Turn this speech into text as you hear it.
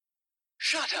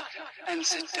Shut up and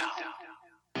sit down.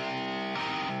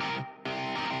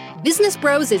 Business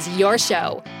Bros is your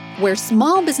show, where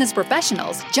small business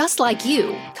professionals just like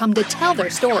you come to tell their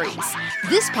stories.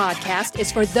 This podcast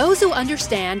is for those who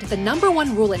understand the number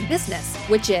one rule in business,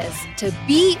 which is to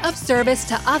be of service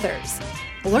to others.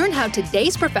 Learn how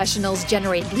today's professionals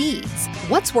generate leads,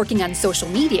 what's working on social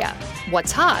media,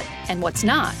 what's hot and what's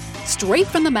not, straight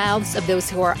from the mouths of those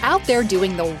who are out there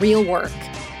doing the real work.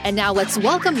 And now let's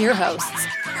welcome your hosts,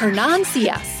 Hernan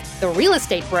Cias, the real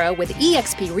estate bro with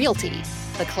eXp Realty,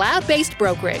 the cloud-based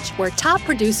brokerage where top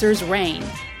producers reign,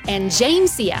 and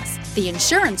James Cias, the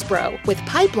insurance bro with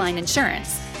Pipeline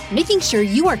Insurance, making sure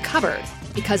you are covered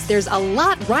because there's a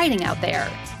lot riding out there.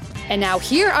 And now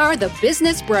here are the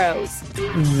Business Bros.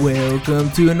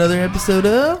 Welcome to another episode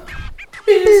of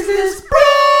Business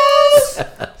Bros.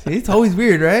 See, it's always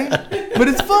weird, right? But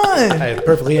it's fun. Hey,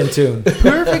 perfectly in tune.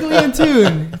 Perfectly in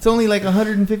tune. It's only like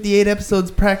 158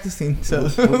 episodes practicing, so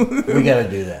we gotta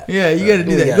do that. Yeah, you gotta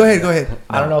do that. Go ahead.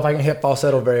 I don't know if I can hit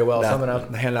falsetto very well, so I'm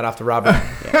gonna hand that off to Robert.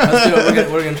 Let's do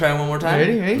it. We're gonna try one more time.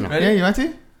 Ready? Yeah, you want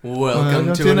to?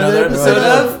 Welcome to another episode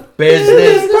of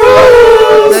Business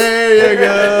Bros. There you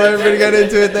go. Everybody got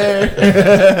into it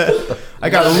there. I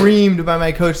got reamed by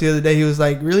my coach the other day. He was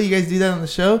like, "Really, you guys do that on the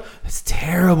show? That's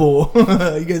terrible."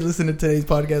 You guys listen to today's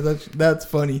podcast. That's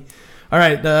funny. All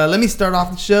right, let me start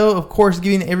off the show. Of course,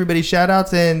 giving everybody shout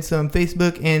outs and some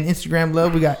Facebook and Instagram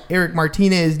love. We got Eric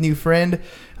Martinez, new friend,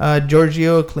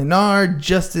 Giorgio Clinar,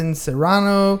 Justin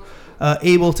Serrano,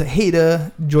 Abel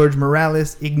Tejeda, George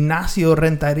Morales, Ignacio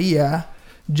Renteria,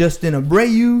 Justin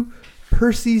Abreu,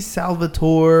 Percy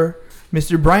Salvatore,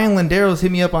 Mr. Brian Landeros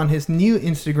hit me up on his new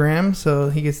Instagram, so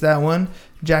he gets that one.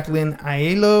 Jacqueline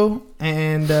Aiello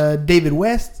and David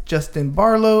West, Justin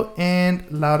Barlow, and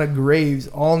Laura Graves,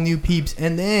 all new peeps.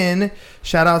 And then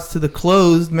shout outs to the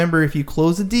closed. Remember, if you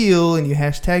close a deal and you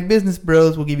hashtag Business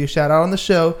Bros, we'll give you a shout out on the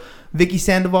show. Vicky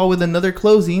Sandoval with another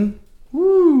closing.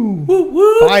 Woo! Woo,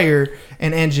 woo. Fire.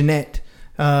 And Anjanette,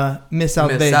 Miss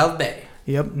South Bay.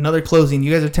 Yep, another closing.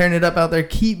 You guys are tearing it up out there.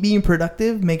 Keep being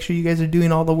productive. Make sure you guys are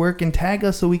doing all the work and tag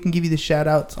us so we can give you the shout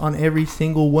outs on every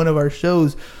single one of our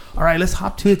shows. All right, let's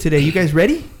hop to it today. You guys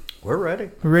ready? We're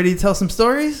ready. Ready to tell some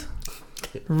stories?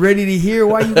 Ready to hear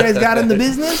why you guys got in the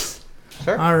business?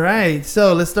 Sure. All right,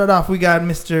 so let's start off. We got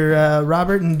Mr.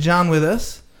 Robert and John with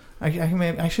us.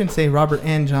 I shouldn't say Robert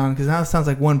and John because now it sounds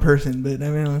like one person, but I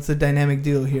mean, it's a dynamic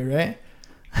duo here, right?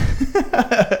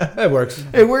 It works.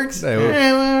 It works? It works.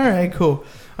 Yeah, well, all right, cool.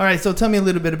 All right, so tell me a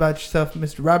little bit about yourself,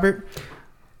 Mr. Robert.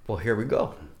 Well, here we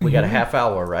go. We got a half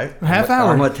hour, right? A half hour.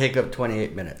 I'm going to take up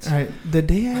 28 minutes. All right, the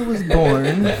day I was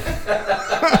born.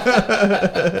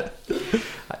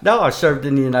 No, I served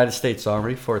in the United States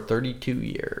Army for 32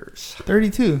 years.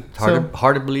 32.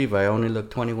 Hard to believe I only look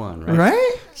 21, right?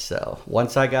 Right? So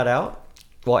once I got out,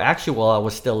 well, actually, while I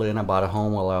was still in, I bought a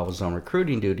home while I was on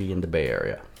recruiting duty in the Bay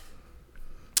Area.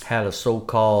 Had a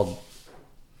so-called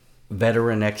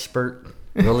veteran expert,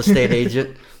 real estate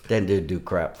agent, that didn't do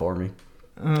crap for me.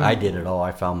 I did it all.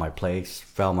 I found my place,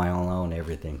 found my own loan,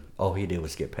 everything. All he did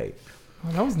was get paid.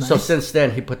 Oh, that was nice. So since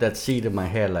then, he put that seed in my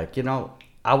head, like,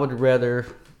 I would rather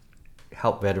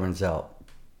help veterans out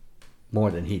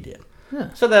more than he did.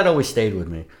 Yeah. So that always stayed with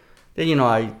me. Then,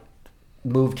 I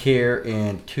moved here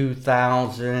in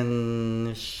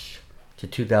 2000 to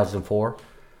 2004.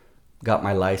 Got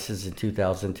my license in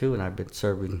 2002, and I've been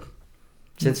serving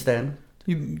since then.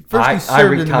 You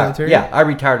served in the military. Yeah, I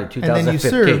retired in 2015. And then you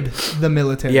served the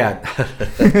military. Yeah.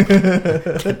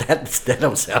 that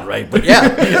don't sound right, but yeah.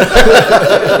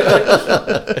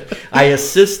 I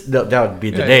assist, no, that would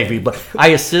be the Navy, but I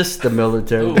assist the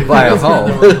military to buy a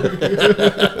home.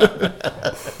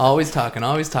 Always talking.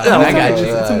 I got you.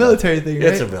 It's a military thing, right?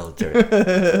 It's a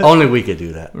military. Only we could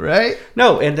do that. Right?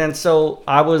 No, and then so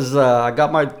I was, I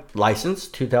got my license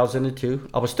 2002.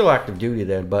 I was still active duty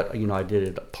then, but, I did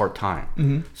it part-time.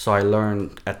 Mm-hmm. So I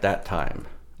learned at that time,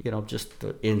 just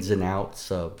the ins and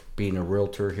outs of being a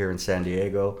realtor here in San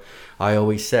Diego. I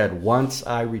always said, once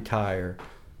I retire,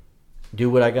 do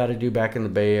what I got to do back in the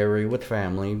Bay Area with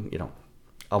family.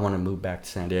 I want to move back to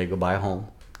San Diego, buy a home,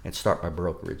 and start my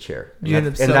brokerage here. You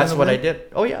ended up selling and that's what over I did.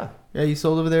 Oh, yeah. Yeah, you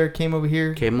sold over there, came over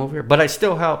here. But I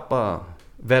still help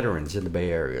veterans in the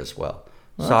Bay Area as well.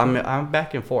 So I'm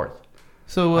back and forth.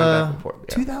 So,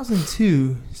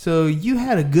 2002, so you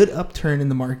had a good upturn in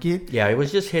the market. Yeah, it was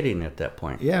just hitting at that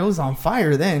point. Yeah, it was on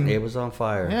fire then. It was on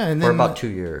fire and for then, about 2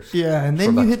 years. Yeah, and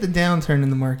then you hit the downturn in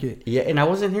the market. Yeah, and I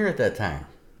wasn't here at that time.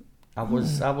 I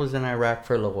was in Iraq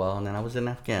for a little while, and then I was in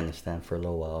Afghanistan for a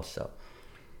little while. So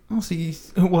Oh, so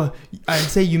well, I'd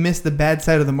say you missed the bad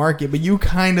side of the market, but you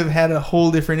kind of had a whole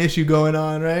different issue going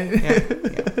on, right? Yeah.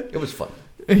 It was fun.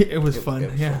 It was fun.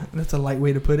 That's a light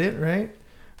way to put it, right?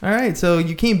 All right, so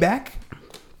you came back.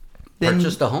 Then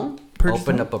Purchased a home.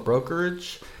 Opened up a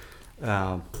brokerage.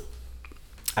 I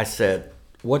said,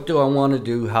 what do I want to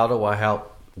do? How do I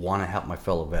want to help my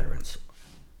fellow veterans?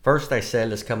 First, I said,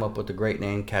 let's come up with a great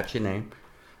name, catchy name.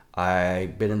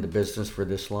 I've been in the business for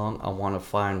this long. I want to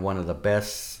find one of the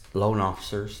best loan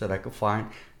officers that I could find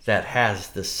that has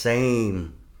the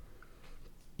same,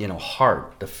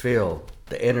 heart, the feel,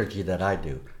 the energy that I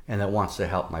do, and that wants to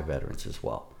help my veterans as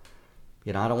well.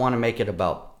 I don't want to make it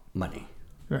about money.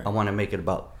 Right. I want to make it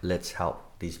about let's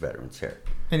help these veterans here.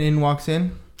 And in walks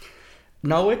in?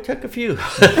 No, it took a few.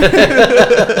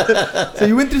 So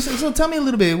you went through. So tell me a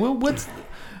little bit.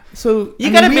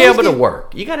 You got to be able to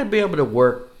work. You got to be able to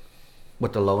work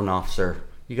with the loan officer.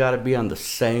 You got to be on the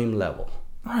same level.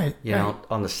 Right.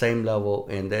 On the same level,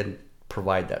 and then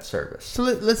provide that service. So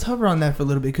let's hover on that for a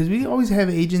little bit, because we always have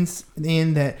agents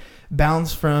in that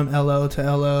bounce from LO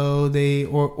to LO.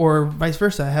 Or vice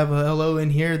versa. I have a LO in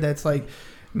here that's like,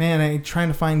 man, I'm trying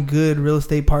to find good real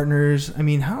estate partners. I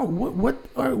mean, what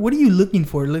are you looking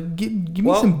for? Give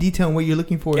me some detail on what you're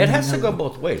looking for. It has to go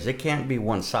both ways. It can't be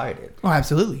one-sided. Oh,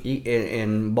 absolutely.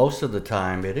 And most of the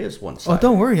time, it is one-sided. Oh,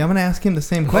 don't worry. I'm going to ask him the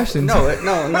same questions.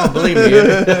 No, believe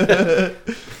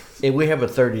me. We have a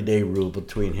 30-day rule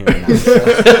between him and I. So.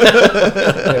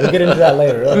 We'll get into that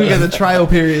later. We got the trial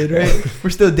period, right? We're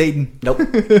still dating. Nope.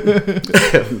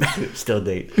 Still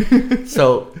dating.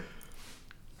 So...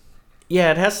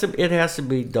 yeah, it has to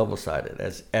be double-sided,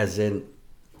 as in,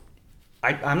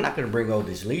 I'm not going to bring all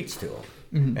these leads to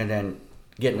him and then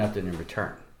get nothing in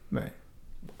return. Right.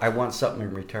 I want something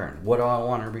in return. What do I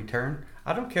want in return?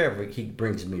 I don't care if he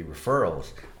brings me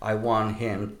referrals. I want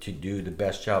him to do the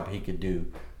best job he could do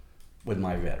with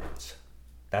my veterans.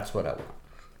 That's what I want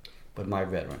with my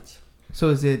veterans.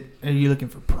 So are you looking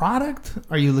for product?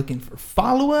 Are you looking for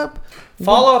follow-up?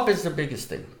 Follow-up is the biggest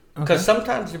thing. Because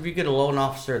sometimes if you get a loan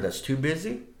officer that's too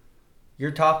busy,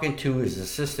 you're talking to his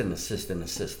assistant.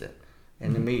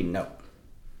 And to me, no.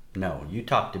 You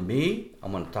talk to me,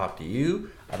 I'm going to talk to you.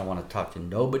 I don't want to talk to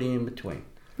nobody in between.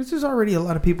 There's already a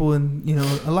lot of people a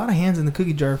lot of hands in the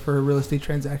cookie jar for a real estate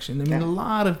transaction. I mean, a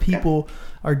lot of people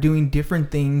are doing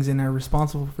different things and are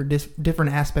responsible for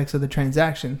different aspects of the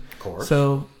transaction. Of course.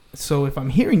 So if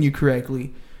I'm hearing you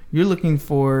correctly, you're looking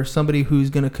for somebody who's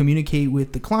going to communicate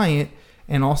with the client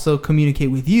and also communicate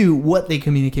with you what they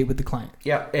communicate with the client.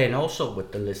 Yeah, and also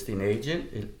with the listing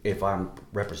agent, if I'm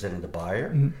representing the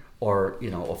buyer, or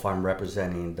if I'm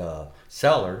representing the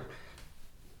seller,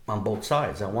 on both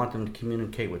sides. I want them to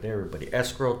communicate with everybody,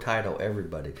 escrow, title,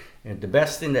 everybody. And the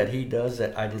best thing that he does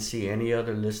that I didn't see any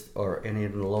other list or any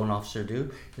other loan officer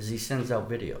do is he sends out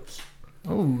videos.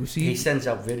 Oh, see, he sends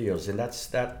out videos, and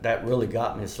that really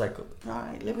got me. It's like, all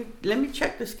right, let me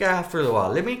check this guy out for a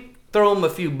while. Let me throw him a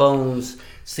few bones,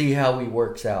 see how he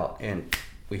works out, and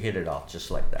we hit it off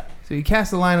just like that. So you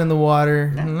cast a line in the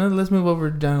water. And let's move over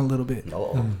down a little bit.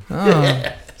 No.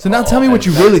 So now tell me what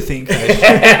you really think.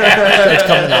 It's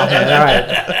coming out, man. All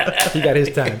right, he got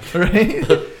his time. Right?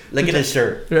 Look at his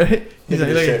shirt. Right? He's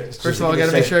like, first of all, I got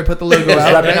to make sure I put the logo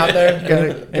out. Right? Out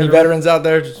there. Any veterans out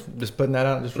there? Just putting that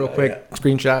out, just real quick.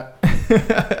 Screenshot.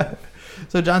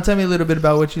 So John, tell me a little bit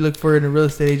about what you look for in a real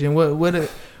estate agent.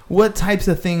 What types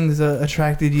of things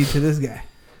attracted you to this guy?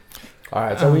 All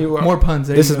right, so we were more puns.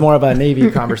 This is more of a Navy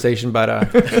conversation,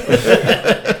 but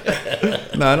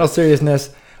no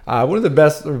seriousness. One of the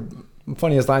best or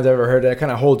funniest lines I've ever heard that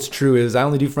kind of holds true is I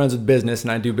only do friends with business,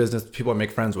 and I do business with people I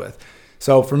make friends with.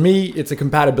 So for me, it's a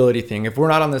compatibility thing. If we're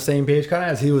not on the same page, kind of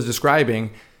as he was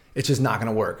describing, it's just not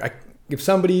going to work. If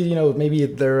somebody, maybe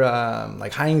they're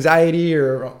like high anxiety,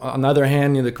 or on the other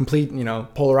hand, the complete,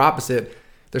 polar opposite.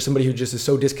 There's somebody who just is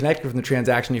so disconnected from the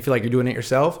transaction, you feel like you're doing it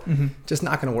yourself, just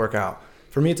not going to work out.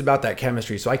 For me, it's about that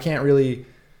chemistry. So I can't really,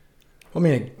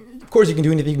 of course you can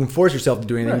do anything, you can force yourself to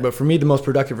do anything, right. But for me, the most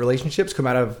productive relationships come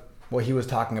out of what he was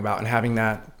talking about and having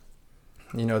that,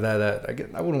 I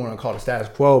wouldn't want to call it a status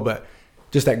quo, but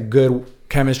just that good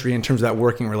chemistry in terms of that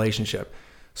working relationship.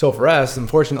 So for us,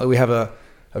 unfortunately, we have a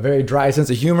very dry sense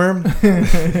of humor.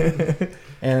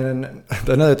 And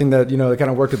another thing that, that kind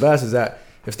of worked with us is that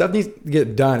if stuff needs to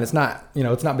get done, it's not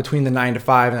between the 9 to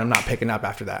 5 and I'm not picking up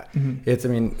after that.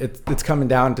 It's coming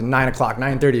down to 9 o'clock,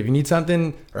 9:30. If you need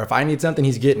something, or if I need something,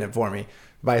 he's getting it for me.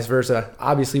 Vice versa.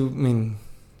 Obviously,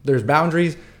 there's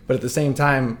boundaries, but at the same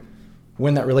time,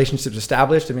 when that relationship's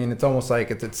established, it's almost like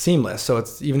it's seamless. So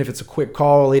it's even if it's a quick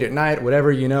call late at night,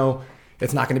 whatever,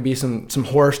 it's not going to be some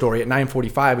horror story at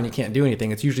 9:45 and you can't do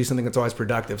anything. It's usually something that's always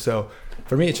productive. So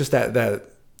for me, it's just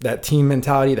that team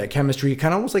mentality, that chemistry,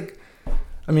 kind of almost like,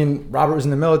 I mean, Robert was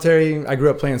in the military. I grew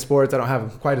up playing sports. I don't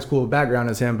have quite as cool a background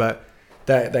as him, but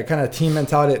that kind of team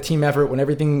mentality, that team effort, when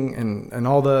everything and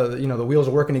all the, you know, the wheels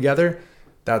are working together,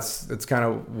 it's kind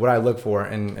of what I look for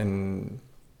in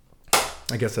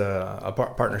I guess a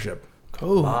partnership. A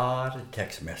Cool. lot of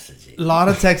text messaging. A lot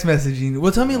of text messaging.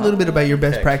 Well, tell me a little bit about your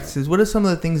best practices. What are some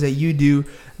of the things that you do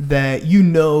that you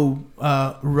know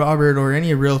Robert or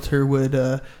any realtor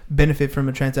would benefit from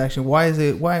a transaction? Why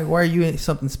are you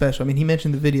something special? I mean, he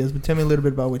mentioned the videos, but tell me a little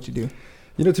bit about what you do.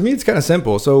 You know, to me, it's kind of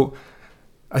simple. So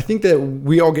I think that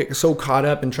we all get so caught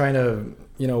up in trying to,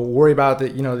 you know, worry about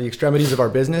the extremities of our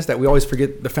business that we always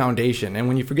forget the foundation. And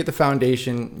when you forget the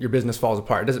foundation, your business falls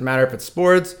apart. It doesn't matter if it's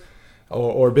sports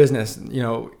or business, you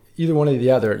know, either one or the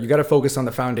other. You got to focus on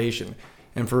the foundation.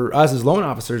 And for us as loan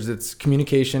officers, it's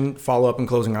communication, follow-up, and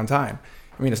closing on time.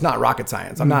 I mean, it's not rocket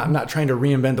science. I'm not trying to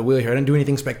reinvent the wheel here. I didn't do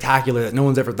anything spectacular that no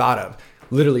one's ever thought of.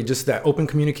 Literally just that open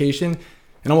communication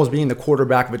and almost being the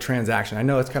quarterback of a transaction. I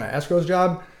know it's kind of escrow's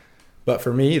job, but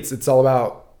for me, it's all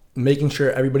about making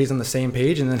sure everybody's on the same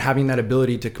page and then having that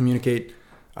ability to communicate,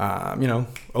 you know,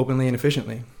 openly and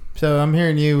efficiently. So I'm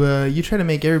hearing you try to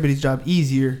make everybody's job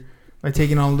easier by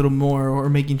taking on a little more or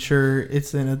making sure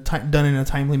it's done in a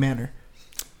timely manner.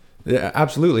 Yeah,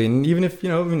 absolutely. And even if, you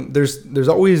know, I mean, there's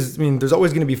always going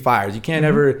to be fires. You can't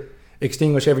ever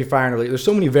extinguish every fire. There's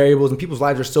so many variables and people's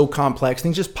lives are so complex.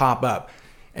 Things just pop up.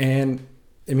 And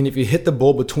I mean, if you hit the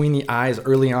bull between the eyes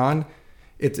early on,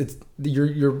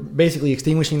 you're basically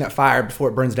extinguishing that fire before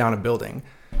it burns down a building.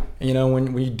 And, you know,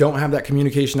 when you don't have that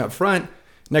communication up front,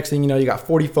 next thing you know, you got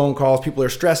 40 phone calls. People are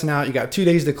stressing out. You got 2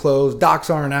 days to close. Docs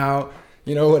aren't out.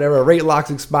 You know, whatever. Rate locks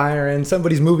expiring.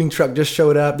 Somebody's moving truck just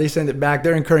showed up. They send it back.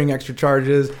 They're incurring extra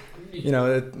charges. You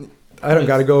know, I don't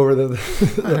got to go over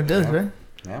the It does, right?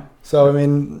 Yeah. So, I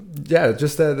mean, yeah,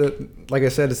 just like I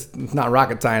said, it's not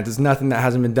rocket science. It's nothing that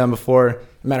hasn't been done before.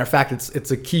 Matter of fact, it's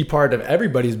a key part of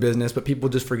everybody's business, but people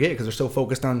just forget because they're so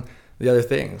focused on the other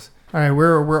things. All right,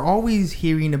 we're always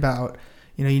hearing about,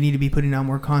 you know, you need to be putting out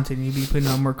more content. You need to be putting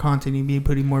out more content. You need to be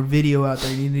putting more video out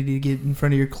there. You need to get in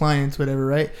front of your clients, whatever,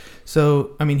 right?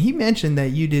 So, I mean, he mentioned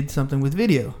that you did something with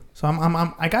video. So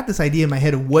I got this idea in my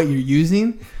head of what you're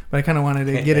using, but I kind of wanted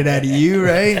to get it out of you,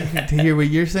 right? To hear what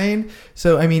you're saying.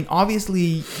 So, I mean,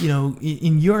 obviously, you know,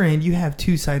 in your end, you have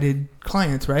two-sided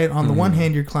clients, right? On the one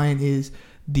hand, your client is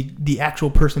the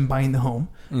actual person buying the home,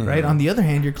 right? On the other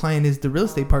hand, your client is the real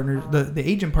estate partners, the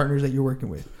agent partners that you're working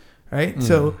with, right?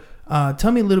 So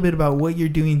tell me a little bit about what you're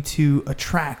doing to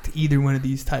attract either one of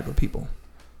these type of people.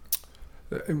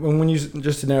 When you,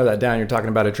 just to narrow that down, you're talking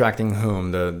about attracting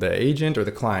whom? The agent or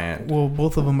the client? Well,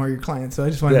 both of them are your clients, so I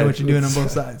just want to know what you're doing on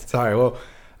both sides. Sorry. Well,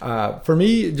 for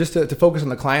me, just to focus on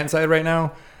the client side right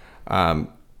now,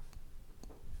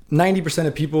 90%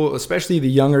 of people, especially the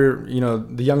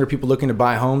younger people looking to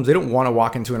buy homes, they don't want to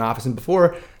walk into an office. And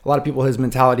before, a lot of people has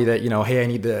mentality that, you know, hey, I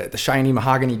need the shiny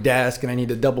mahogany desk and I need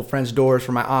the double French doors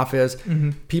for my office.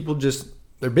 People just,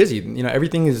 they're busy. You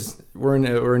know, we're in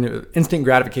an instant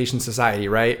gratification society,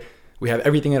 right? We have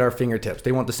everything at our fingertips.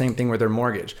 They want the same thing with their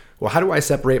mortgage. Well, how do I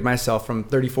separate myself from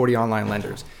 30, 40 online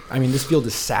lenders? I mean, this field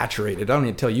is saturated. I don't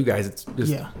need to tell you guys, it's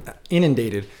just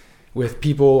inundated with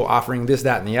people offering this,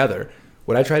 that, and the other.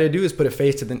 What I try to do is put a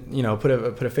face to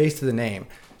the face to the name.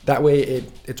 That way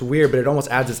it's weird, but it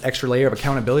almost adds this extra layer of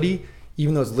accountability,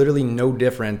 even though it's literally no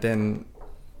different than,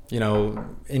 you know,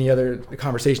 any other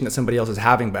conversation that somebody else is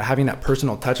having. But having that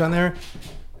personal touch on there,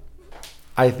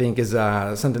 I think is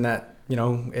something that, you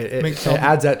know, it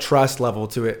adds that trust level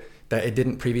to it that it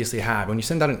didn't previously have. When you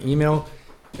send out an email,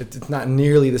 it's not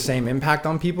nearly the same impact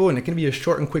on people, and it can be a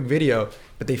short and quick video,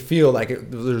 but they feel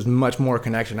like there's much more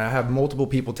connection. I have multiple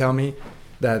people tell me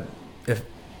that if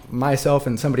myself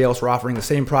and somebody else were offering the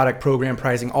same product, program,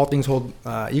 pricing, all things hold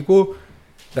equal,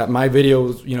 that my video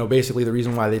is, you know, basically the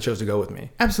reason why they chose to go with me.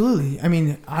 Absolutely. I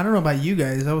mean, I don't know about you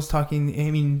guys. I was talking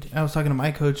to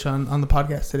my coach on the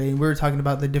podcast today, and we were talking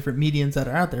about the different mediums that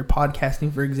are out there,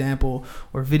 podcasting, for example,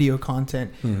 or video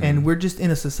content. And we're just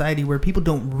in a society where people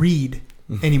don't read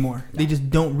anymore. They just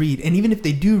don't read. And even if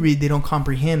they do read, they don't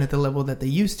comprehend at the level that they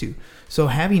used to. So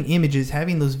having images,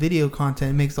 having those video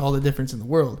content makes all the difference in the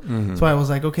world. So I was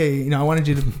like, okay, you know, I wanted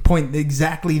you to point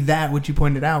exactly that. What you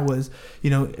pointed out was, you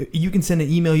know, you can send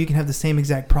an email, you can have the same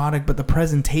exact product, but the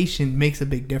presentation makes a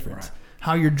big difference. Right.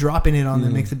 How you're dropping it on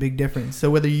them makes a big difference. So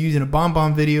whether you're using a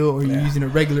BombBomb video or you're using a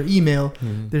regular email,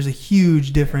 there's a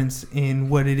huge difference in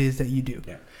what it is that you do.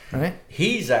 Yeah. Right?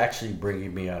 He's actually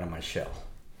bringing me out of my shell.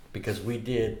 Because we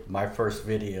did my first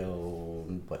video,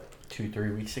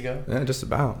 2-3 weeks ago, Yeah, just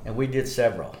about. and we did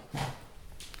several.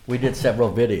 We did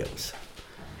several videos,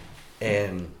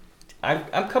 and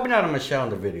I'm coming out of my shell in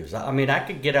the videos. I mean, I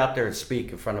could get out there and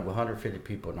speak in front of 150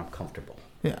 people, and I'm comfortable.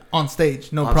 Yeah, on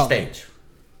stage, no on problem. stage,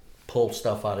 pull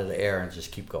stuff out of the air and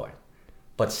just keep going.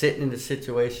 But sitting in the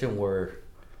situation where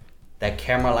that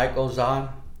camera light goes on,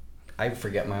 I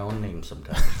forget my own name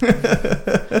sometimes.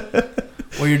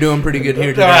 Well, you're doing pretty good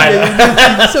here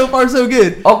today. So far, so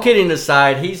good. All kidding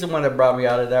aside, he's the one that brought me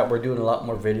out of that. We're doing a lot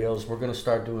more videos. We're going to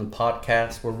start doing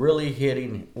podcasts. We're really hit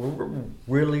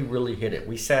it.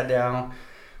 We sat down.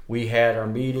 We had our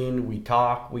meeting. We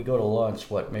talk. We go to lunch,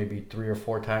 maybe 3 or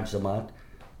 4 times a month.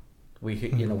 We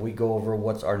go over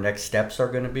what our next steps are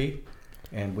going to be.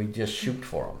 And we just shoot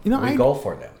for them. We go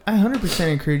for them. I 100%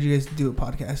 encourage you guys to do a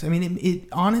podcast. I mean, it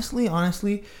honestly,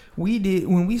 we did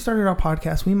when we started our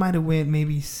podcast. We might have went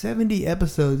maybe 70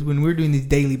 episodes when we were doing these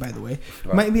daily. By the way,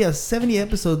 might be 70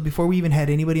 episodes before we even had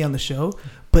anybody on the show.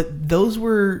 But those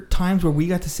were times where we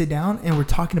got to sit down and we're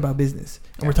talking about business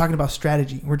and we're talking about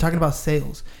strategy. And we're talking about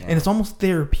sales, and it's almost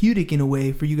therapeutic in a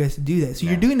way for you guys to do that. So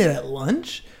you're doing it at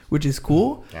lunch, which is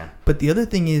cool. Yeah. But the other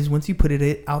thing is, once you put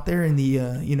it out there in the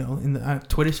in the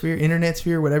Twitter sphere, internet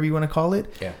sphere, whatever you want to call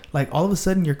it, like all of a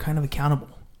sudden you're kind of accountable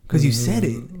because you said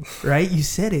it, right? You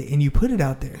said it and you put it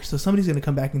out there. So somebody's gonna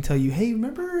come back and tell you, hey,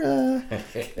 remember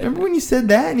when you said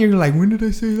that? And you're like, when did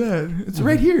I say that? It's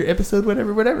right here, episode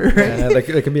whatever, right? Yeah, that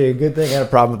could be a good thing and a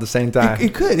problem at the same time.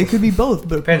 It could be both,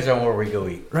 but depends on where we go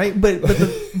eat, right? But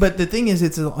the thing is,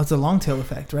 it's a long tail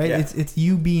effect, right? Yeah. It's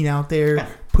you being out there,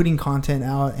 putting content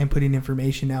out and putting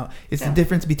information out. It's the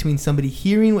difference between somebody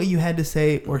hearing what you had to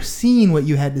say or seeing what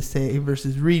you had to say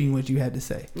versus reading what you had to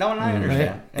say. No, and I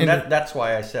understand, right? And that's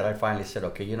why I finally said,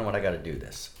 okay, you know what, I got to do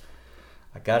this.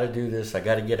 I got to do this. I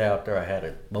got to get out there. I had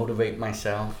to motivate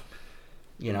myself.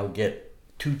 Get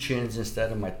 2 chins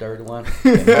instead of my third one,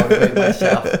 and motivate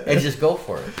myself, and just go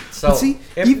for it. So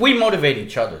we motivate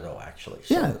each other, though. Actually,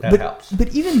 so that helps.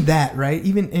 But even that, right?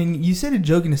 And you said it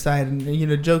joking aside,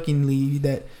 and jokingly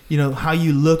that how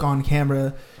you look on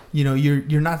camera,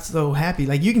 you're not so happy.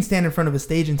 Like you can stand in front of a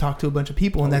stage and talk to a bunch of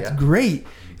people, and that's great.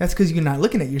 That's because you're not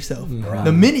looking at yourself. Right.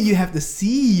 The minute you have to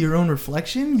see your own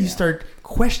reflection, you start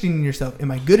questioning yourself. Am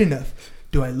I good enough?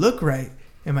 Do I look right?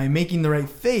 Am I making the right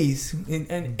face?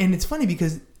 And it's funny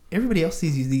because everybody else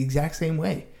sees you the exact same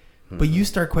way. But you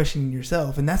start questioning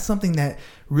yourself. And that's something that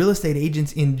real estate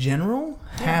agents in general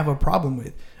have a problem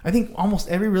with. I think almost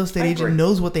every real estate agent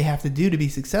knows what they have to do to be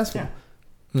successful.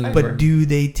 Yeah. But do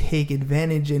they take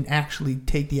advantage and actually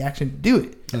take the action to do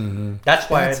it? Mm-hmm. That's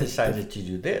why I decided to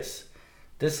do this.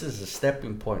 This is a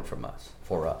stepping point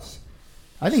for us.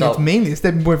 I think it's mainly a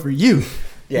stepping point for you.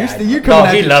 Yeah, you're coming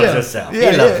out he loves himself.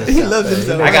 Yeah, he loves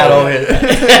himself. I got all his.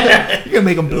 You're gonna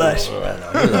make him blush. He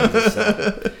loves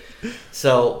himself.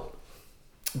 So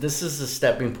this is a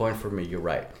stepping point for me. You're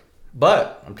right,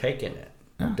 but I'm taking it.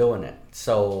 I'm doing it.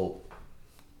 So,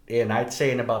 and I'd say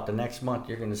in about the next month,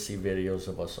 you're gonna see videos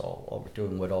of us all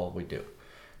doing what all we do.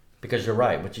 Because you're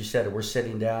right, what you said. We're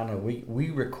sitting down and we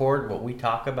record what we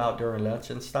talk about during lunch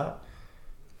and stuff.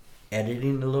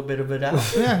 Editing a little bit of it out.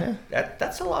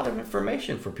 That's a lot of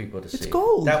information for people to see. It's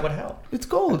gold. That would help. It's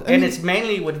gold. And it's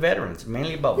mainly with veterans.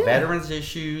 Mainly about veterans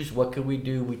issues. What could we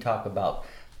do? We talk about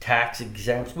tax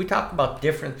exempts. We talk about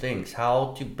different things.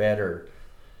 How to better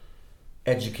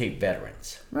educate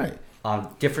veterans. Right.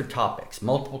 On different topics.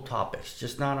 Multiple topics.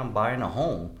 Just not on buying a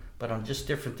home, but on just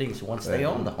different things once they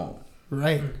own the home.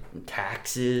 Right.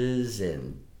 Taxes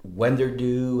and when they're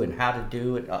due and how to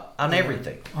do it on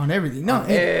everything. On everything.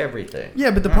 Everything.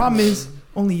 Yeah, but the problem is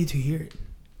only you two hear it.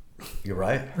 You're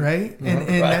right. Right?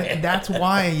 And that's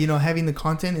why, having the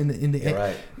content in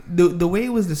the way it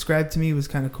was described to me was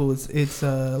kind of cool. It's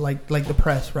like the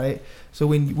press, right? So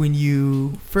when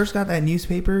you first got that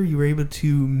newspaper, you were able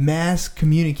to mass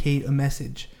communicate a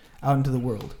message out into the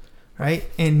world. Right.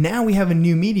 And now we have a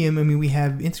new medium. I mean, we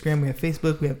have Instagram, we have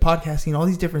Facebook, we have podcasting, all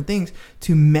these different things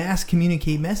to mass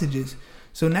communicate messages.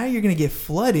 So now you're going to get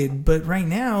flooded. But right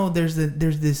now there's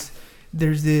this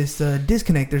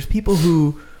disconnect. There's people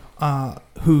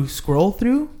who scroll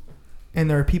through,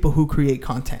 and there are people who create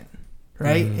content.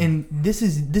 Right. Mm-hmm. And this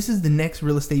is the next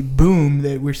real estate boom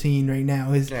that we're seeing right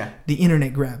now is the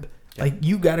internet grab. Like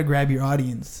you got to grab your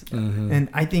audience. Mm-hmm. And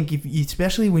I think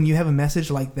especially when you have a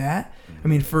message like that, I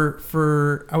mean,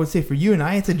 for I would say for you and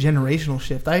I, it's a generational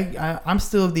shift. I'm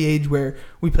still of the age where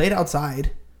we played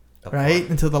outside, right?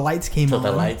 Until the lights came on.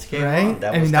 Until the lights came right?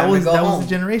 on. That was the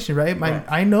generation, right?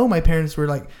 I know my parents were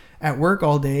like at work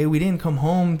all day. We didn't come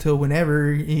home till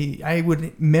whenever. I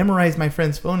would memorize my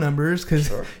friends' phone numbers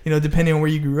because, depending on where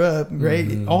you grew up,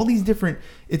 right? All these different,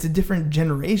 it's a different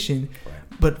generation. Right.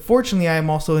 But fortunately, I am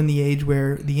also in the age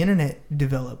where the internet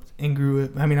developed and grew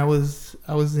up. I mean, I was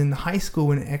in high school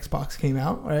when Xbox came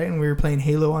out, right? And we were playing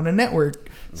Halo on a network.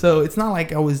 So it's not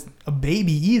like I was a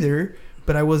baby either,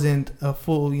 but I wasn't a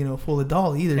full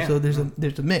adult either. Yeah. So there's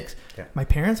a mix. Yeah. My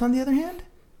parents, on the other hand,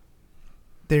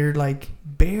 they're like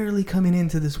barely coming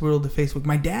into this world of Facebook.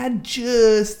 My dad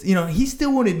just, he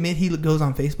still won't admit he goes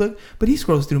on Facebook, but he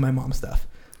scrolls through my mom's stuff,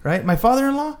 right? My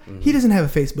father-in-law, he doesn't have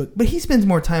a Facebook, but he spends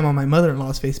more time on my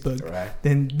mother-in-law's Facebook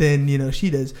than she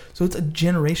does. So it's a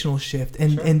generational shift,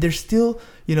 and they're still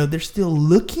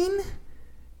looking,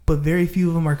 but very few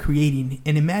of them are creating.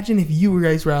 And imagine if you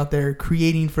guys were out there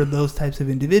creating for those types of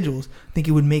individuals. I think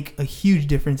it would make a huge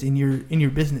difference in your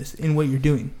business, in what you're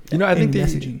doing. I think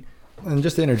messaging. And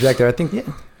just to interject there, I think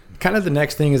kind of the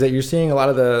next thing is that you're seeing a lot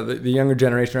of the younger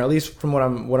generation, or at least from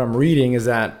what I'm reading, is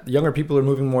that younger people are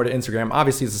moving more to Instagram.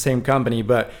 Obviously, it's the same company,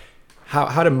 but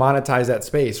how to monetize that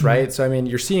space, right? Mm-hmm. So, I mean,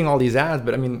 you're seeing all these ads,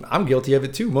 but I mean, I'm guilty of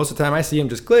it too. Most of the time I see them,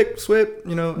 just click, swipe,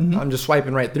 I'm just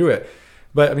swiping right through it.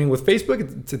 But I mean, with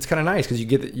Facebook, it's kind of nice because you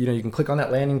get, you can click on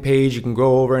that landing page, you can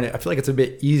go over, and I feel like it's a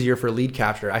bit easier for lead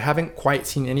capture. I haven't quite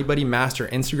seen anybody master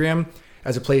Instagram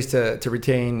as a place to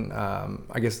retain,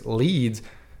 leads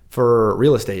for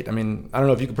real estate. I mean, I don't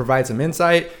know if you could provide some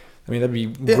insight. I mean, that'd be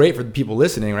great for the people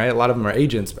listening, right? A lot of them are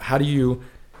agents. But how do you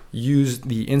use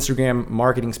the Instagram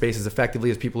marketing space as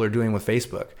effectively as people are doing with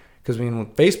Facebook? Because, I mean,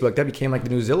 with Facebook, that became like the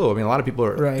new Zillow. I mean, a lot of people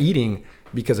are eating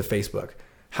because of Facebook.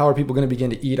 How are people going to begin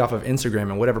to eat off of Instagram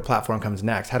and whatever platform comes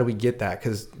next? How do we get that?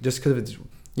 Because of its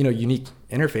unique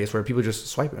interface where people just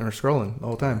swiping or scrolling the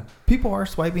whole time. People are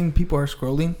swiping, people are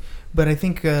scrolling, but I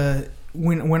think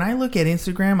when I look at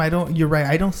Instagram, you're right,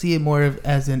 I don't see it more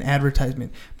as an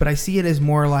advertisement, but I see it as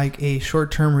more like a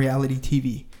short-term reality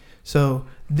TV. So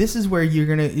this is where you're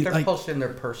gonna posting their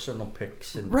personal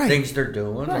pics and things they're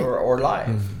doing or live.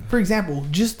 Mm-hmm. For example,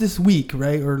 just this week,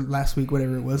 right, or last week,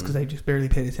 whatever it was, because I just barely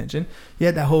paid attention. You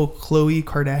had that whole Khloe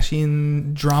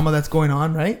Kardashian drama that's going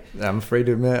on, right? I'm afraid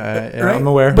to admit, I'm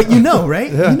aware. But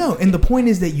right? Yeah. And the point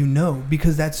is that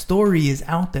because that story is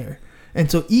out there, and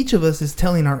so each of us is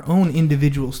telling our own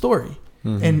individual story.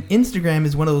 Mm-hmm. And Instagram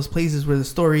is one of those places where the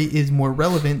story is more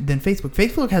relevant than Facebook.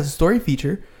 Facebook has a story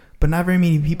feature, but not very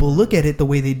many people look at it the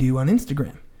way they do on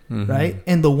Instagram, right?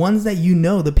 And the ones that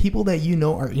the people that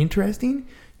are interesting,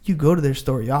 you go to their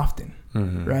story often,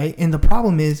 right? And the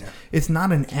problem is, it's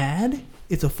not an ad,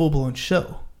 it's a full-blown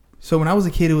show. So when I was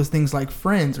a kid, it was things like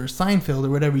Friends or Seinfeld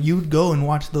or whatever. You would go and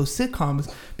watch those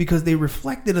sitcoms because they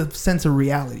reflected a sense of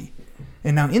reality.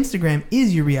 And now Instagram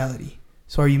is your reality.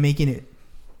 So are you making it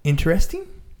interesting?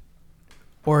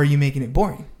 Or are you making it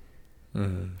boring? You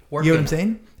know what I'm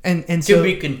saying? And so to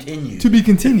be continued. To be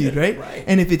continued, right? Right.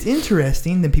 And if it's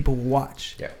interesting, then people will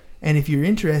watch. Yeah. And if you're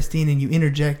interesting and you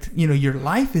interject, your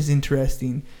life is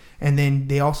interesting, and then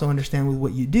they also understand with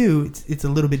what you do, it's a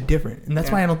little bit different. And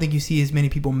that's why I don't think you see as many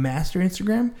people master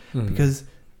Instagram, because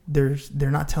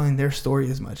they're not telling their story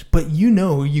as much. But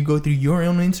you go through your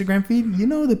own Instagram feed,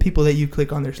 the people that you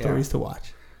click on their stories to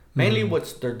watch. Mainly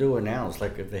what they're doing now is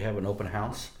like if they have an open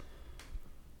house,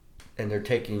 and they're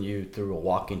taking you through a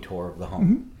walking tour of the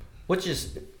home, which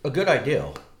is a good idea.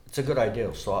 It's a good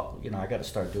idea. So, I got to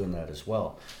start doing that as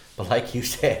well. But like you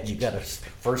said, you got to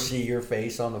first see your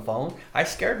face on the phone. I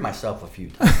scared myself a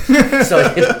few times. That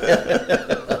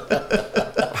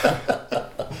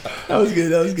was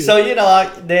good.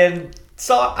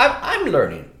 So, I'm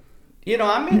learning.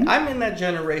 I'm in that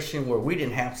generation where we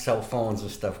didn't have cell phones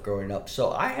and stuff growing up.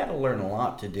 So I had to learn a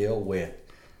lot to deal with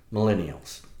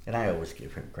millennials. And I always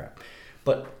give him crap.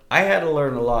 But I had to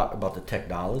learn a lot about the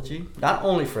technology, not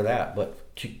only for that,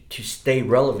 but to stay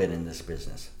relevant in this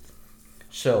business.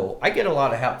 So I get a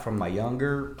lot of help from my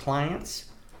younger clients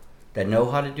that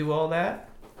know how to do all that.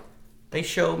 They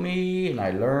show me and I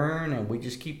learn, and we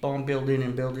just keep on building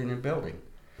and building and building.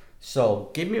 So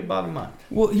give me about a month.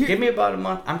 Give me about a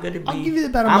month. I'll give you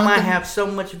about a month. I might have so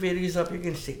much videos up. You're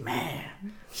going to say, man,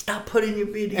 stop putting your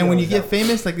videos And when you get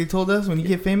famous, like they told us,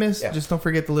 just don't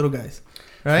forget the little guys.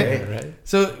 Right? Right.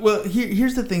 So,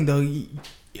 here's the thing, though.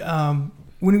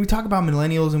 When we talk about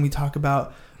millennials and we talk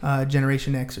about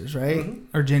Generation Xers, right?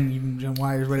 Or Gen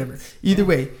Yers, whatever. Either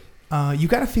way, you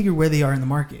got to figure where they are in the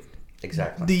market.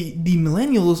 Exactly. The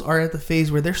millennials are at the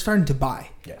phase where they're starting to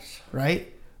buy. Yes.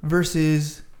 Right?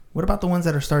 Versus... what about the ones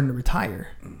that are starting to retire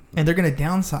and they're going to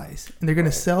downsize and they're going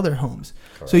to sell their homes?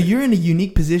 Correct. So you're in a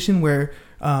unique position where,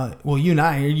 you and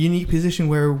I are in a unique position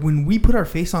where when we put our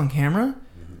face on camera,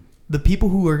 the people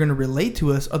who are going to relate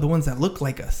to us are the ones that look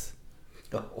like us.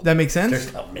 That makes sense?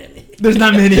 There's not many. There's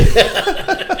not many.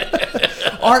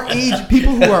 Our age,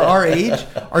 people who are our age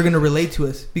are going to relate to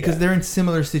us because they're in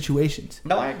similar situations.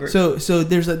 No, I agree. So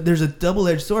there's a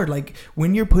double-edged sword. Like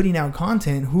when you're putting out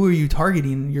content, who are you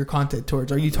targeting your content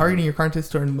towards? Are you targeting your content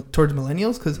towards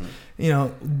millennials? Because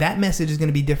that message is going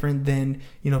to be different than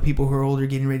people who are older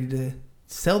getting ready to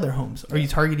sell their homes. Are you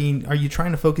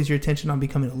trying to focus your attention on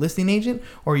becoming a listing agent,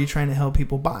 or are you trying to help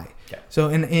people buy? Yeah. So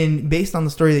and based on the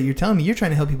story that you're telling me, you're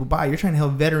trying to help people buy. You're trying to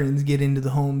help veterans get into the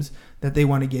homes that they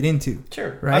want to get into.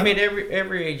 Sure. Right? I mean,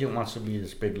 every agent wants to be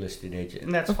this big listing agent,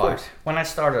 and that's Of fine. course. When I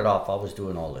started off, I was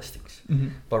doing all listings. Mm-hmm.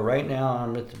 But right now,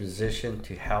 I'm in the position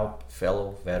to help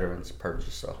fellow veterans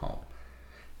purchase a home.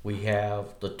 We have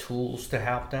the tools to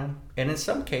help them, and in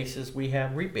some cases, we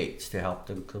have rebates to help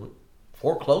them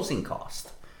for closing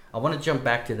costs. I want to jump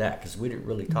back to that because we didn't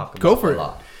really talk about it a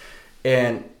lot.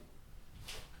 And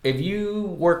if you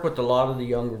work with a lot of the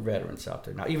younger veterans out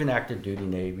there, now even active duty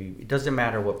Navy, it doesn't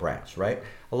matter what branch, right?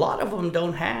 A lot of them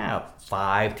don't have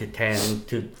 $5,000 to $10,000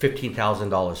 to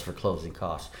 $15,000 for closing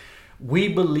costs. We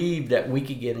believe that we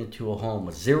could get into a home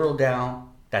with zero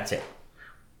down. That's it.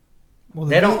 Well,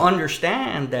 They don't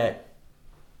understand that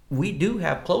we do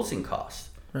have closing costs.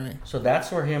 Right. So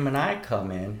that's where him and I come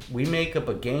in. We make up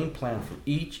a game plan for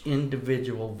each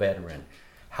individual veteran,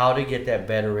 how to get that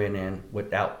veteran in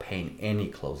without paying any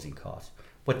closing costs,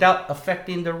 without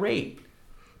affecting the rate.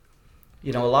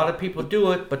 A lot of people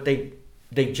do it, but they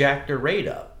jack their rate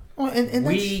up. Well, and that's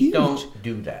we huge. don't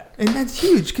do that. And that's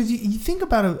huge because you think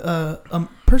about a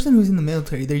person who's in the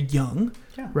military, they're young,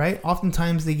 right?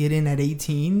 Oftentimes they get in at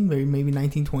 18, maybe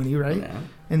 19, 20, right? Yeah.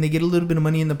 And they get a little bit of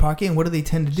money in the pocket. And what do they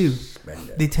tend to do? Spend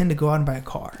it. They tend to go out and buy a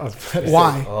car.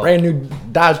 Why? Brand new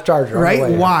Dodge Charger. on the Right?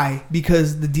 way. Why?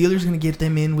 Because the dealer's going to get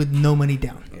them in with no money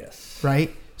down. Yes.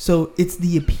 Right? So it's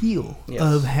the appeal Yes.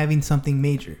 of having something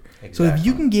major. So if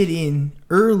you Exactly. can get in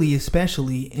early,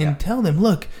 especially, and tell them,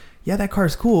 look, that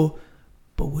car's cool,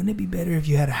 but wouldn't it be better if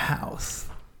you had a house?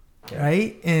 Yeah.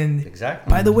 Right? And Exactly.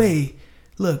 by the way,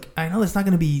 look, I know it's not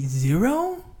going to be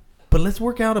zero, but let's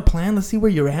work out a plan. Let's see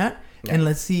where you're at, and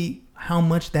let's see how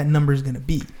much that number is going to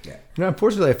be. Yeah.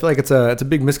 Unfortunately, I feel like it's a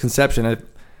big misconception,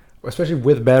 especially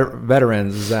with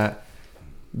veterans, is that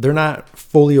they're not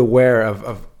fully aware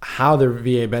of how their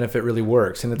VA benefit really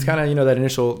works, and it's kind of that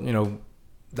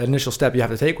initial step you have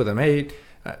to take with them. Hey,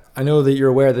 I know that you're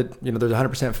aware that there's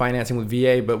 100% financing with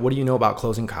VA, but what do you know about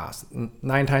closing costs?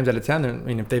 9 times out of 10,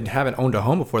 if they haven't owned a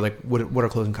home before, like what are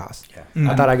closing costs?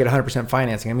 Yeah. I thought I get 100%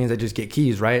 financing. It means I just get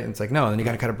keys, right? And it's like, no. Then you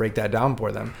got to kind of break that down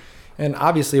for them. And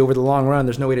obviously, over the long run,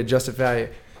 there's no way to justify,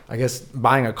 I guess,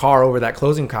 buying a car over that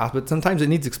closing cost. But sometimes it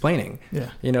needs explaining. Yeah.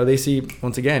 They see,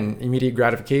 once again, immediate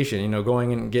gratification.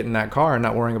 Going and getting that car and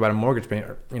not worrying about a mortgage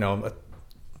payment. A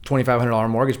 $2,500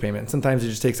 mortgage payment. And sometimes it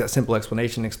just takes that simple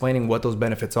explanation, explaining what those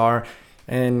benefits are,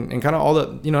 and kind of all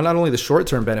the, not only the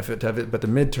short-term benefit of it, but the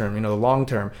midterm, the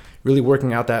long-term, really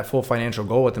working out that full financial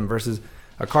goal with them versus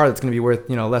a car that's going to be worth,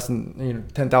 less than,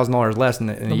 $10,000 less in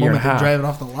a year and a moment they half. drive it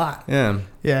off the lot. Yeah.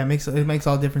 Yeah, it makes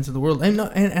all the difference in the world. And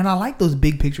I like those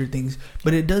big picture things,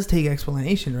 but it does take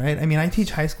explanation, right? I mean, I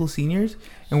teach high school seniors,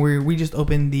 and we just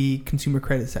opened the consumer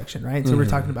credit section, right? So we're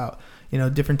talking about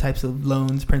different types of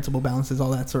loans, principal balances,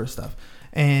 all that sort of stuff.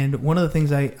 And one of the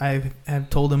things I have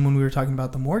told them when we were talking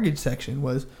about the mortgage section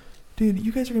was, dude,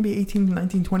 you guys are gonna be 18,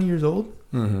 19, 20 years old.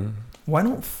 Mm-hmm. Why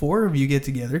don't 4 of you get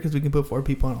together, because we can put 4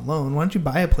 people on a loan? Why don't you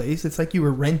buy a place? It's like you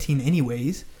were renting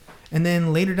anyways. And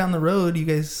then later down the road, you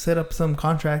guys set up some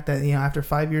contract that, after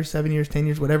 5 years, 7 years, 10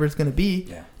 years, whatever it's going to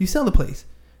be, you sell the place.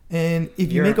 And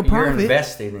if you make a profit, you're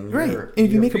investing in right? your, And if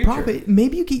you your make future. a profit,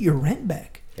 maybe you get your rent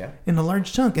back in a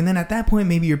large chunk. And then at that point,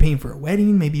 maybe you're paying for a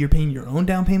wedding. Maybe you're paying your own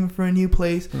down payment for a new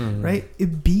place, right?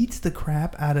 It beats the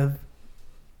crap out of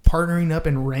partnering up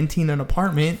and renting an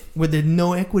apartment with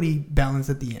no equity balance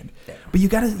at the end. But you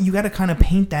gotta kind of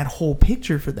paint that whole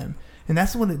picture for them. And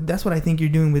that's what I think you're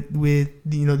doing with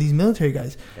these military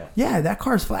guys. Yeah, that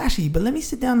car's flashy, but let me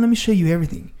sit down and let me show you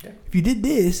everything. If you did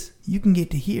this, you can get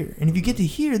to here. And if you get to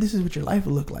here, this is what your life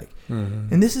will look like.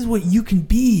 And this is what you can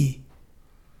be.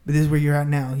 But this is where you're at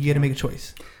now. You got to make a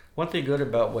choice. One thing good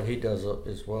about what he does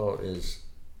as well is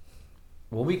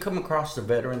when we come across the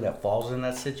veteran that falls in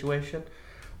that situation,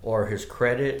 or his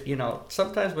credit,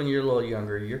 sometimes when you're a little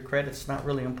younger, your credit's not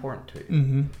really important to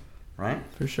you, right?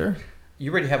 For sure.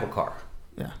 You already have a car.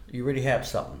 Yeah. You already have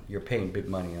something. You're paying big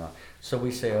money on. So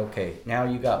we say, okay, now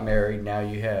you got married. Now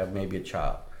you have maybe a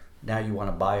child. Now you want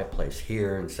to buy a place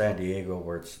here in San Diego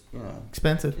where it's,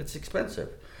 Expensive. It's expensive.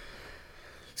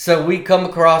 So we come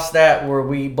across that where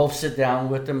we both sit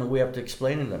down with them and we have to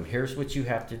explain to them, here's what you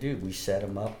have to do. We set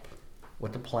them up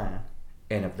with a plan.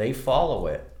 And if they follow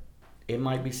it, it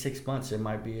might be 6 months, it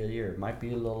might be a year, it might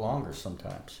be a little longer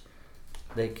sometimes.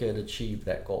 They could achieve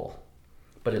that goal.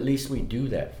 But at least we do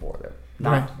that for them.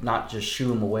 Not just shoo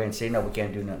them away and say, no, we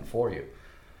can't do nothing for you.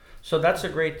 So that's a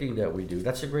great thing that we do.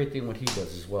 That's a great thing what he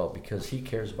does as well, because he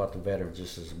cares about the veterans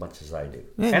just as much as I do.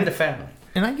 Yeah. And the family.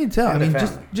 And I can tell. And I mean, the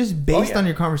family. just based on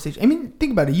your conversation. I mean,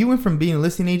 think about it. You went from being a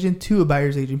listing agent to a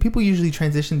buyer's agent. People usually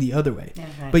transition the other way.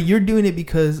 But you're doing it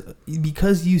because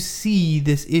you see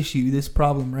this issue, this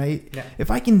problem, right? Yeah. If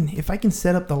I can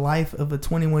set up the life of a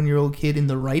 21-year-old kid in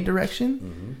the right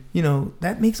direction, you know,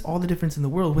 that makes all the difference in the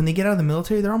world. When they get out of the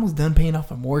military, they're almost done paying off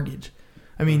a mortgage.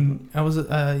 I mean, I was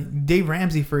Dave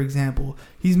Ramsey, for example.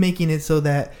 He's making it so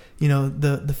that, you know,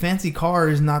 the fancy car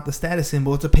is not the status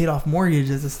symbol; it's a paid-off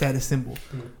mortgage as a status symbol,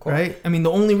 right? I mean,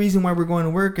 the only reason why we're going to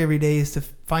work every day is to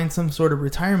find some sort of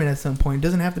retirement at some point. It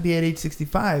doesn't have to be at age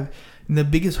 65. And the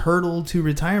biggest hurdle to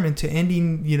retirement, to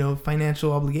ending, you know,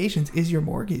 financial obligations, is your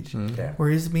mortgage, or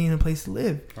is being a place to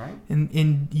live. Right.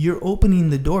 And you're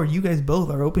opening the door. You guys both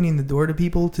are opening the door to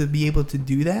people to be able to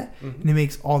do that, and it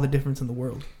makes all the difference in the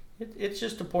world. It's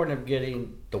just important of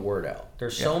getting the word out.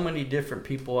 There's so many different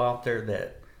people out there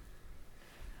that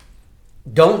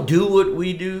don't do what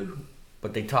we do,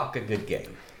 but they talk a good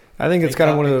game. I think it's kind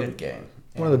of one of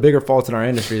the bigger faults in our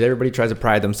industry is everybody tries to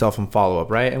pride themselves on follow-up,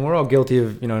 right? And we're all guilty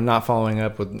of, you know, not following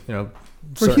up with, you know,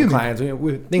 certain clients.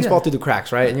 Things fall through the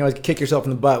cracks, right? And you always kick yourself in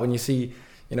the butt when you see,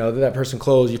 you know, that person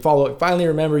closed. You finally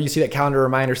remember, you see that calendar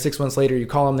reminder 6 months later, you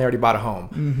call them, they already bought a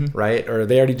home, right? Or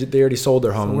they already sold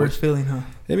their home. It's the worst feeling, huh?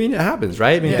 I mean, it happens,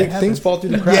 right? I mean, things fall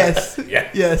through the cracks.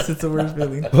 Yes, it's the worst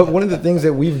feeling. But one of the things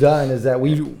that we've done is that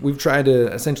we've tried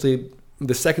to essentially,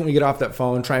 the second we get off that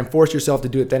phone, try and force yourself to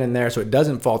do it then and there so it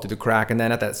doesn't fall through the crack. And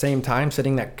then at that same time,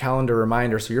 setting that calendar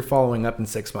reminder so you're following up in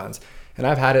 6 months. And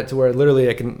I've had it to where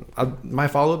literally my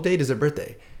follow-up date is a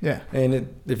birthday. Yeah.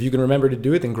 And if you can remember to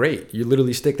do it, then great. You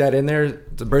literally stick that in there.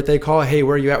 It's a birthday call. Hey,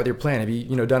 where are you at with your plan? Have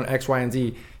you done X, Y, and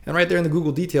Z? And right there in the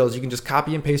Google details, you can just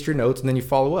copy and paste your notes, and then you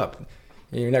follow up.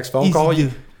 And your next phone call, you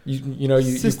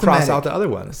cross out the other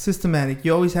one. Systematic.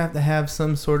 You always have to have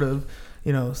some sort of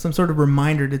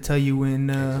reminder to tell you when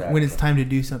it's time to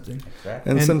do something.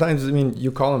 Exactly. And sometimes, I mean,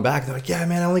 you call them back. They're like, yeah,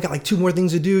 man, I only got like 2 more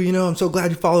things to do. You know, I'm so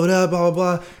glad you followed up, blah,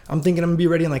 blah, blah. I'm thinking I'm going to be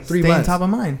ready in like 3 months. Stay on top of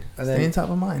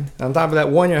mind. On top of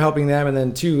that, 1, you're helping them. And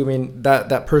then 2, I mean,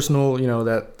 that personal, you know,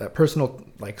 that personal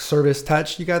like service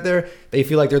touch you got there, they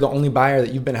feel like they're the only buyer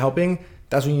that you've been helping.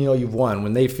 That's when you know you've won.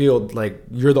 When they feel like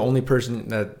you're the only person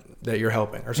that you're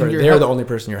helping. Or sorry, they're the only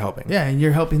person you're helping. Yeah, and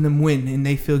you're helping them win, and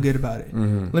they feel good about it.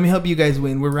 Let me help you guys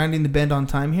win. We're rounding the bend on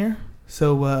time here.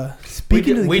 So,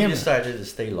 speaking to the camera. We decided to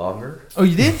stay longer. Oh,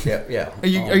 you did? Yeah. Are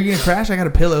you going to crash? I got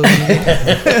a pillow.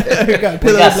 I got a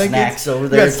pillow, we got blankets. Snacks over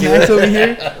there. We got snacks over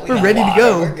here. We're ready to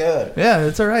go. We're good. Yeah,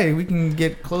 that's all right. We can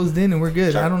get closed in, and we're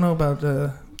good. Sure. I don't know about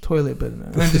toilet, but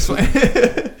I'm just like...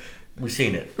 We've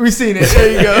seen it.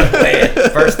 There you go.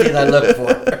 First thing I look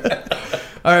for.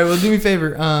 All right, well, do me a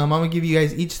favor. I'm going to give you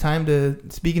guys each time to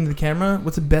speak into the camera.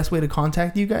 What's the best way to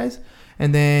contact you guys?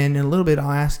 And then in a little bit, I'll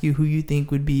ask you who you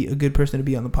think would be a good person to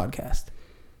be on the podcast.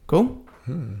 Cool?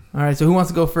 All right, so who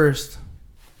wants to go first?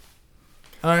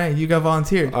 All right, you got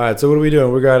volunteered. All right, so what are we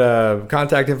doing? We got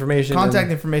contact information.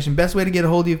 Information. Best way to get a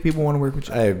hold of you if people want to work with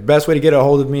you. Hey, best way to get a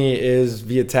hold of me is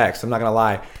via text. I'm not going to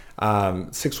lie.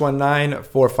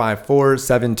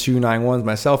 619-454-7291 is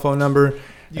my cell phone number.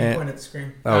 You can point at the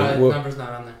screen. The number's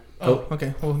not on there. Oh,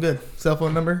 okay. Well, good. Cell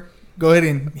phone number. Go ahead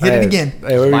and hit it again.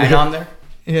 Is mine on there?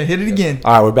 Yeah, hit it again.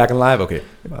 All right, we're back in live. Okay.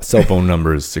 Cell phone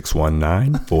number is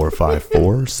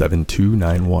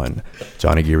 619-454-7291.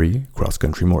 Johnny Geary, Cross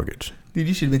Country Mortgage. Dude,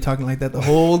 you should have been talking like that the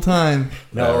whole time.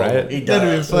 No, right? He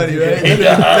does. That would have been funny, right?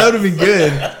 That would have been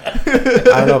good.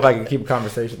 I don't know if I can keep a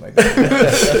conversation like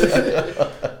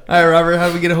that. All right, Robert, how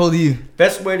do we get a hold of you?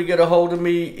 Best way to get a hold of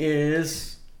me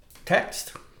is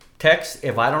text. Text,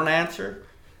 if I don't answer,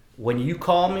 when you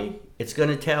call me, it's going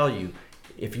to tell you.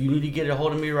 If you need to get a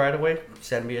hold of me right away,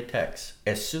 send me a text.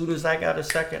 As soon as I got a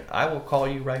second, I will call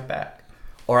you right back.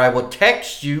 Or I will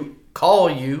text you, call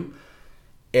you,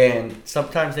 and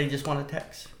sometimes they just want to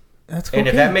text. That's cool. And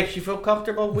if that makes you feel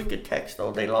comfortable, we could text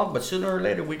all day long. But sooner or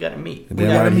later, we got to meet. We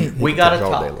got to meet. We got to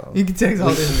talk. You can text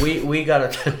all day. We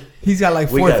got to. He's got like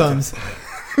 4 thumbs.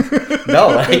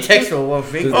 No, I text with 1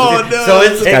 finger. Oh, no. So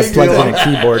it That's plugged on a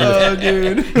keyboard. Oh,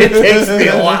 dude. It takes me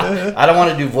a while. I don't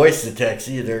want to do voice to text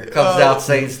either. It comes out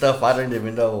saying stuff I don't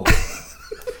even know.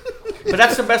 But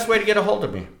that's the best way to get a hold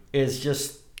of me, is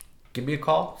just give me a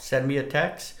call, send me a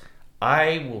text.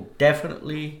 I will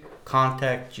definitely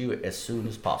contact you as soon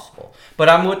as possible. But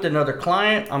I'm with another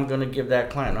client. I'm going to give that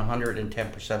client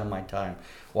 110% of my time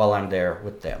while I'm there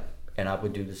with them. And I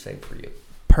would do the same for you.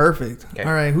 Perfect. Okay.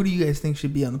 All right. Who do you guys think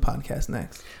should be on the podcast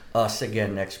next? Us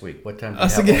again next week. What time do you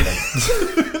Us have again. open?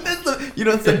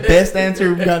 That's the best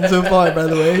answer we've gotten so far, by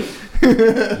the way.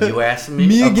 You asked me,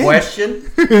 Me a again. question,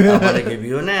 I'm going to give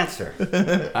you an answer.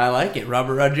 I like it.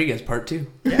 Robert Rodriguez, part 2.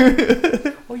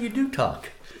 Yeah. Oh, you do talk.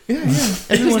 Yeah. It's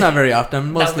just not very often.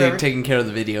 I'm mostly very- taking care of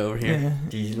the video over here. Yeah.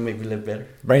 Do you make me look better?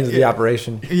 Brains of the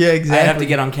operation. Yeah, I exactly. have to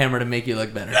get on camera to make you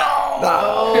look better.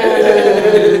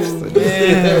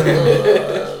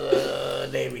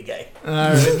 Navy guy. All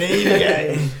right, Navy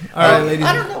guy. All right, ladies.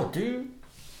 I don't know. Do you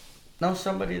know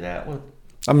somebody that would?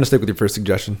 I'm gonna stick with your first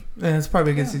suggestion. Yeah, that's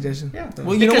probably a good suggestion. Yeah.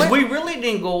 Well, you know because what? we really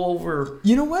didn't go over.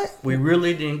 You know what? We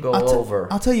really didn't go over.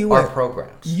 I'll tell you our what.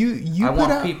 programs. You I put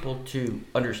want out people to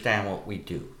understand what we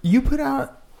do. you put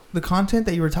out the content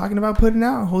that you were talking about putting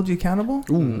out. Hold you accountable.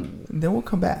 And then we'll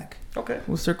come back. Okay.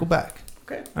 We'll circle back.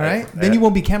 Okay. All right. Then you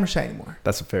won't be camera shy anymore.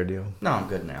 That's a fair deal. No, I'm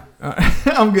good now. All right.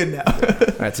 I'm good now. All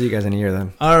right, see you guys in a year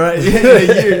then. All right. Yeah,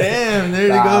 you're damn. There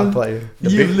you I'll go. play.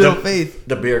 You little faith.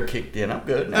 The beer kicked in. I'm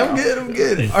good now. I'm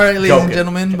good. All right, ladies and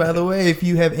gentlemen, by the way, if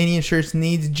you have any insurance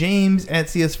needs, James at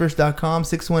csfirst.com,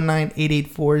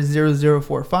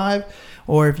 619-884-0045.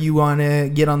 Or if you want to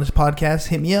get on this podcast,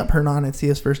 hit me up, Hernan at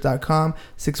csfirst.com,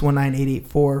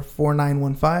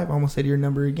 619-884-4915. I almost said your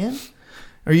number again.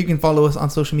 Or you can follow us on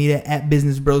social media at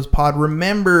Business Bros Pod.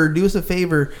 Remember, do us a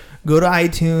favor, go to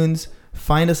iTunes,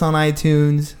 find us on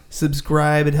iTunes,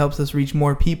 subscribe. It helps us reach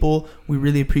more people. We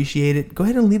really appreciate it. Go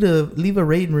ahead and leave a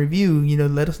rate and review.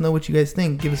 Let us know what you guys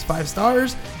think. Give us 5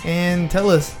 stars and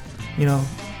tell us,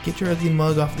 get your ugly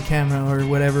mug off the camera or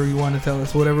whatever you want to tell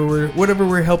us. Whatever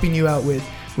we're helping you out with,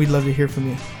 we'd love to hear from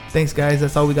you. Thanks, guys.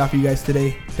 That's all we got for you guys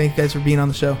today. Thank you guys for being on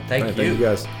the show. Thank All right, you. Thank you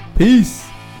guys. Peace.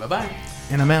 Bye-bye.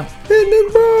 And I'm out.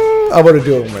 I would have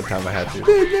do it one more time. I had to.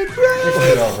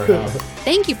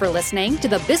 Thank you for listening to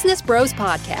the Business Bros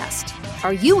Podcast.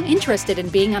 Are you interested in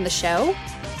being on the show?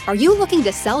 Are you looking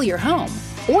to sell your home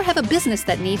or have a business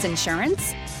that needs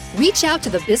insurance? Reach out to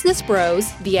the Business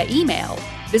Bros via email,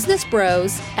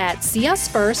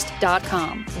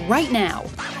 businessbros@seeusfirst.com right now,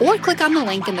 or click on the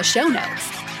link in the show notes.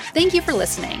 Thank you for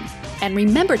listening. And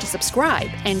remember to subscribe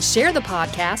and share the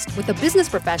podcast with the business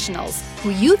professionals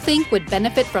who you think would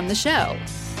benefit from the show.